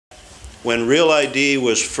when Real ID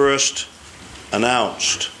was first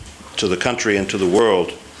announced to the country and to the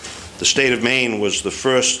world, the state of Maine was the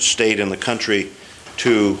first state in the country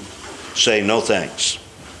to say, no thanks,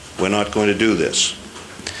 we're not going to do this.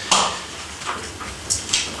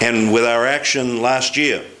 And with our action last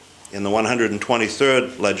year in the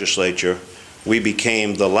 123rd legislature, we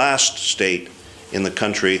became the last state in the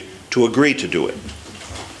country to agree to do it.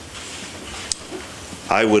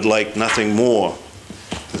 I would like nothing more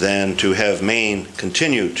than to have Maine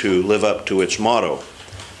continue to live up to its motto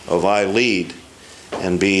of I lead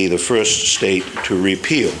and be the first state to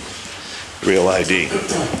repeal Real ID.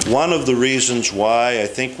 One of the reasons why I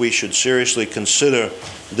think we should seriously consider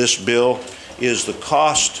this bill is the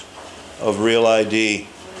cost of Real ID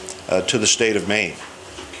to the state of Maine.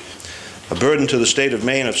 A burden to the state of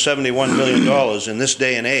Maine of $71 million in this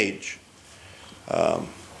day and age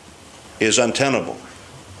is untenable.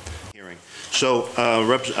 So,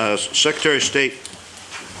 Secretary of State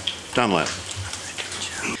Dunlap.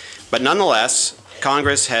 But nonetheless,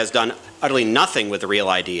 Congress has done utterly nothing with the Real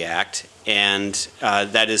ID Act, and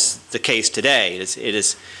that is the case today. It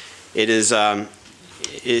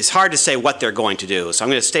is hard to say what they're going to do. So I'm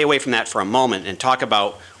going to stay away from that for a moment and talk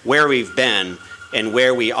about where we've been and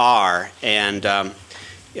where we are. And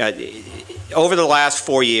over the last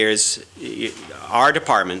 4 years, our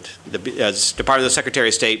department, the Department of the Secretary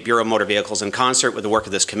of State, Bureau of Motor Vehicles, in concert with the work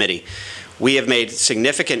of this committee, we have made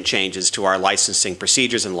significant changes to our licensing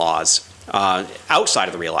procedures and laws outside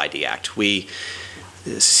of the Real ID Act. We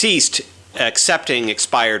ceased accepting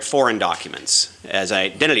expired foreign documents as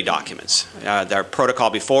identity documents. Our protocol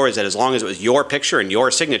before is that as long as it was your picture and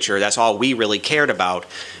your signature, that's all we really cared about.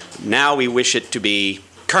 Now we wish it to be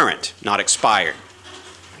current, not expired.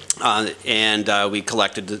 We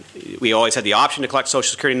always had the option to collect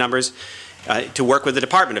Social Security numbers to work with the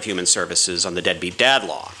Department of Human Services on the deadbeat dad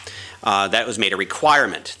law. That was made a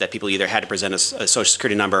requirement that people either had to present a Social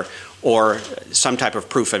Security number or some type of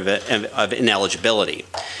proof of ineligibility.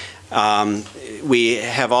 We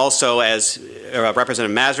have also, as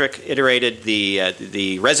Representative Masrick iterated,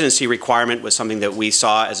 the residency requirement was something that we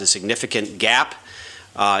saw as a significant gap.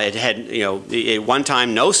 It had, at one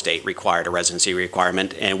time, no state required a residency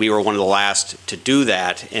requirement, and we were one of the last to do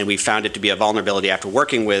that, and we found it to be a vulnerability after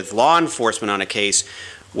working with law enforcement on a case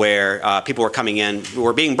where people were coming in, who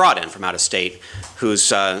were being brought in from out of state,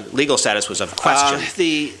 whose legal status was of question.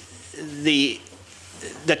 The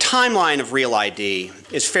timeline of Real ID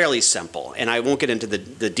is fairly simple, and I won't get into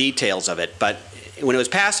the details of it, but when it was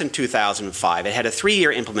passed in 2005, it had a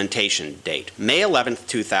 3-year implementation date, May 11th,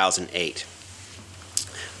 2008.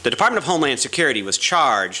 The Department of Homeland Security was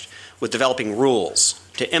charged with developing rules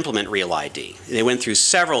to implement Real ID. They went through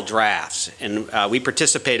several drafts, and we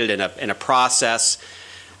participated in a process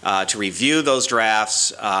to review those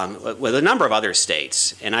drafts with a number of other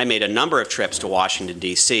states. And I made a number of trips to Washington,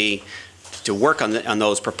 D.C. to work on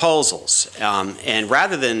those proposals. And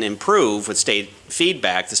rather than improve with state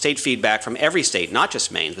feedback, the state feedback from every state, not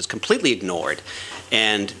just Maine, was completely ignored.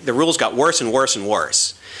 And the rules got worse and worse and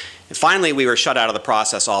worse. And finally, we were shut out of the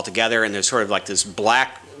process altogether, and there's sort of like this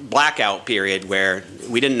blackout period where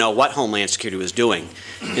we didn't know what Homeland Security was doing.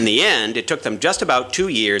 In the end, it took them just about 2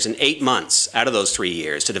 years and 8 months out of those 3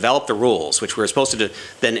 years to develop the rules, which we were supposed to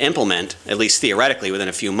then implement, at least theoretically, within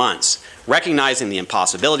a few months. Recognizing the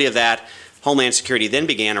impossibility of that, Homeland Security then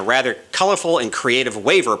began a rather colorful and creative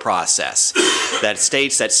waiver process that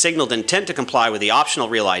states that signaled intent to comply with the optional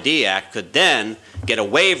Real ID Act could then get a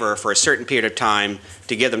waiver for a certain period of time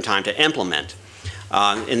to give them time to implement.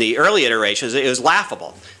 In the early iterations, it was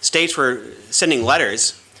laughable. States were sending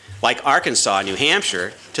letters, like Arkansas and New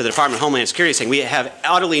Hampshire, to the Department of Homeland Security saying, we have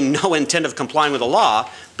utterly no intent of complying with the law,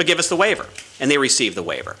 but give us the waiver. And they received the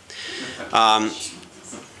waiver.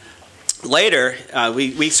 Later,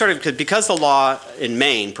 we sort of, because the law in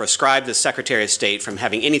Maine proscribed the Secretary of State from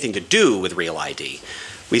having anything to do with Real ID,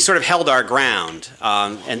 we sort of held our ground.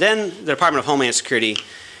 And then the Department of Homeland Security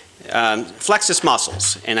flexed its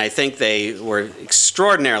muscles, and I think they were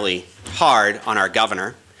extraordinarily hard on our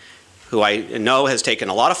governor, who I know has taken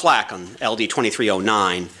a lot of flack on LD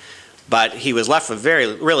 2309, but he was left with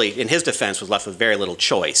really, in his defense, was left with very little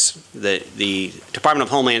choice. The Department of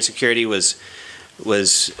Homeland Security was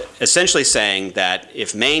essentially saying that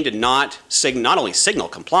if Maine did not only signal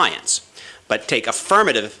compliance, but take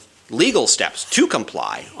affirmative legal steps to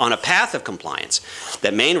comply on a path of compliance,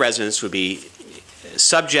 that Maine residents would be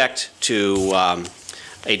subject to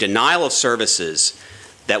a denial of services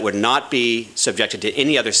that would not be subjected to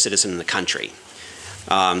any other citizen in the country.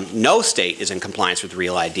 No state is in compliance with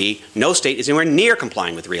Real ID. No state is anywhere near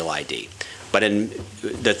complying with Real ID. But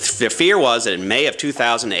the fear was that in May of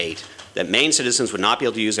 2008, that Maine citizens would not be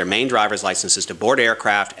able to use their Maine driver's licenses to board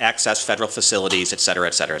aircraft, access federal facilities, et cetera,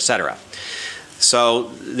 et cetera, et cetera. So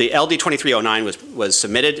the LD 2309 was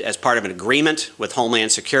submitted as part of an agreement with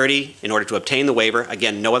Homeland Security in order to obtain the waiver.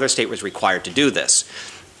 Again, no other state was required to do this.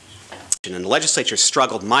 And the legislature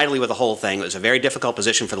struggled mightily with the whole thing. It was a very difficult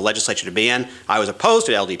position for the legislature to be in. I was opposed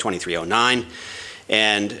to LD 2309.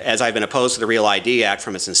 And as I've been opposed to the Real ID Act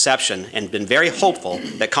from its inception and been very hopeful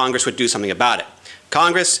that Congress would do something about it.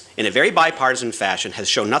 Congress, in a very bipartisan fashion, has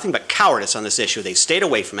shown nothing but cowardice on this issue. They've stayed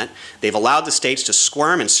away from it. They've allowed the states to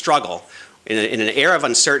squirm and struggle in an era of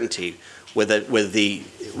uncertainty with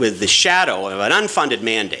the shadow of an unfunded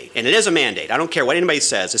mandate. And it is a mandate. I don't care what anybody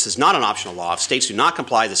says. This is not an optional law. If states do not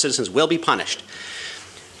comply, the citizens will be punished.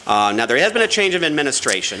 Now, there has been a change of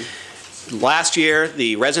administration. Last year,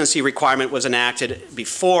 the residency requirement was enacted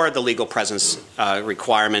before the legal presence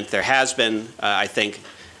requirement. There has been, I think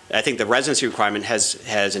the residency requirement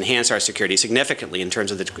has enhanced our security significantly in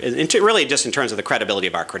terms of really just in terms of the credibility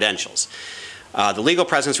of our credentials. The legal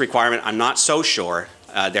presence requirement, I'm not so sure.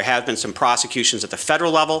 There have been some prosecutions at the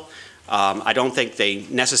federal level. I don't think they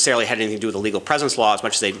necessarily had anything to do with the legal presence law as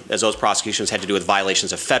much as those prosecutions had to do with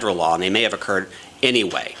violations of federal law, and they may have occurred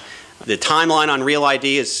anyway. The timeline on Real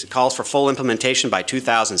ID calls for full implementation by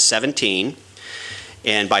 2017.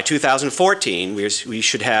 And by 2014, we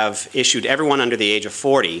should have issued everyone under the age of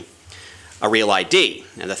 40 a Real ID.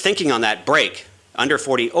 And the thinking on that break, under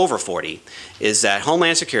 40, over 40, is that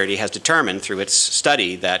Homeland Security has determined through its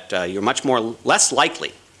study that you're less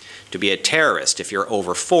likely to be a terrorist if you're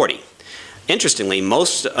over 40. Interestingly,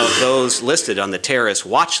 most of those listed on the terrorist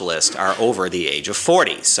watch list are over the age of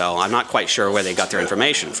 40, so I'm not quite sure where they got their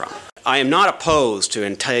information from. I am not opposed to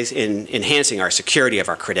enhancing our security of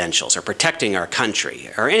our credentials or protecting our country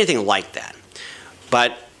or anything like that.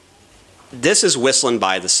 But this is whistling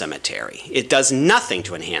by the cemetery. It does nothing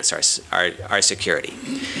to enhance our security.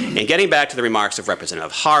 And getting back to the remarks of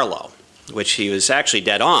Representative Harlow, which he was actually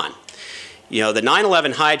dead on, you know, the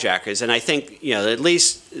 9/11 hijackers, and I think, you know, at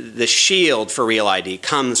least the shield for Real ID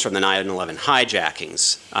comes from the 9/11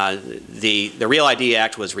 hijackings. The Real ID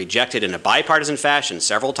Act was rejected in a bipartisan fashion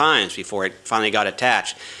several times before it finally got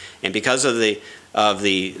attached. And because of the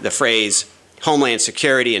phrase Homeland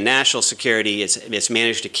Security and national security, it's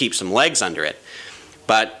managed to keep some legs under it.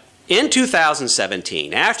 But in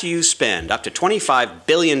 2017, after you spend up to $25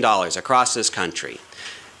 billion across this country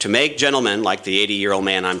to make gentlemen like the 80-year-old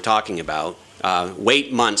man I'm talking about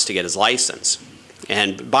wait months to get his license.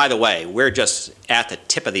 And by the way, we're just at the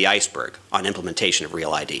tip of the iceberg on implementation of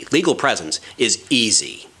Real ID. Legal presence is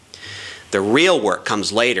easy. The real work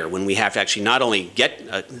comes later when we have to actually not only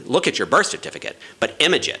look at your birth certificate, but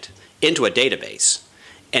image it into a database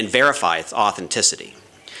and verify its authenticity.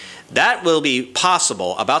 That will be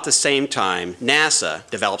possible about the same time NASA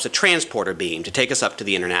develops a transporter beam to take us up to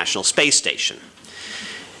the International Space Station.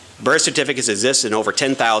 Birth certificates exist in over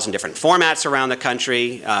 10,000 different formats around the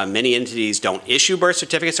country. Many entities don't issue birth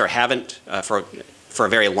certificates or haven't for a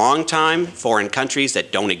very long time. Foreign countries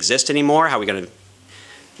that don't exist anymore, how are we going to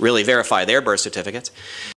really verify their birth certificates?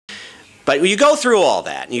 But you go through all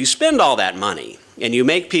that and you spend all that money and you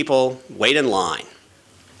make people wait in line.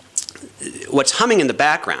 What's humming in the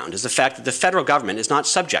background is the fact that the federal government is not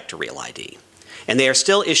subject to Real ID. And they are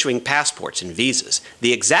still issuing passports and visas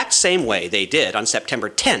the exact same way they did on September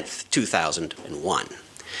 10th, 2001.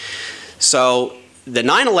 So the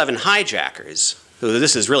 9/11 hijackers, who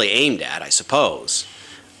this is really aimed at, I suppose,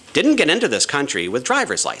 didn't get into this country with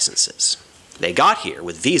driver's licenses. They got here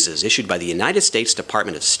with visas issued by the United States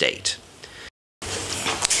Department of State.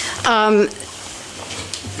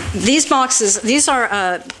 These boxes, these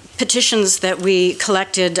are petitions that we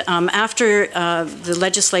collected after the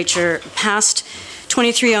legislature passed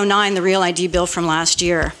 2309, the Real ID bill from last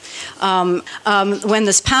year. When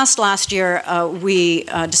this passed last year, we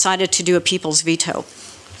decided to do a people's veto.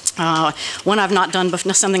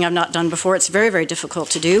 Something I've not done before. It's very, very difficult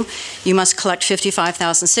to do. You must collect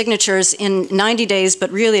 55,000 signatures in 90 days,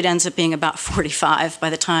 but really it ends up being about 45 by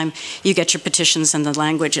the time you get your petitions and the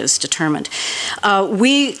language is determined.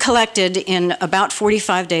 We collected in about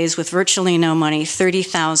 45 days with virtually no money,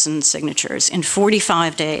 30,000 signatures in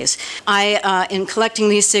 45 days. In collecting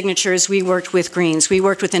these signatures, we worked with Greens, we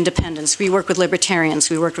worked with Independents, we worked with Libertarians,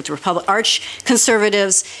 we worked with arch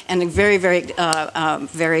conservatives, and very,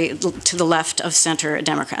 very very to the left of center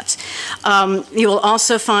Democrats. You will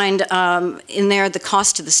also find in there the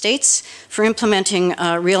cost to the states for implementing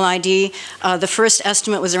Real ID. The first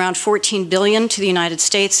estimate was around $14 billion to the United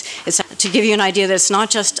States. It's to give you an idea that it's not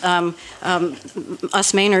just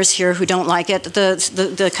us Mainers here who don't like it.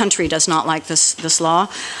 The country does not like this law.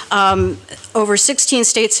 Over 16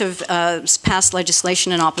 states have passed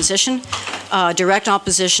legislation in opposition, direct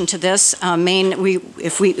opposition to this. Maine,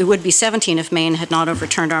 it would be 17 if Maine had not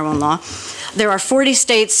overturned our own law. There are 40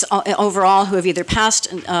 states overall who have either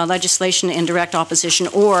passed legislation in direct opposition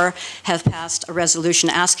or have passed a resolution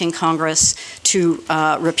asking Congress to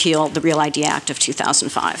repeal the Real ID Act of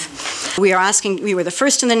 2005. We were the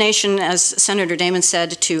first in the nation, as Senator Damon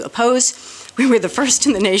said, to oppose. We were the first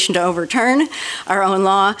in the nation to overturn our own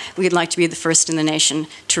law. We'd like to be the first in the nation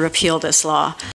to repeal this law.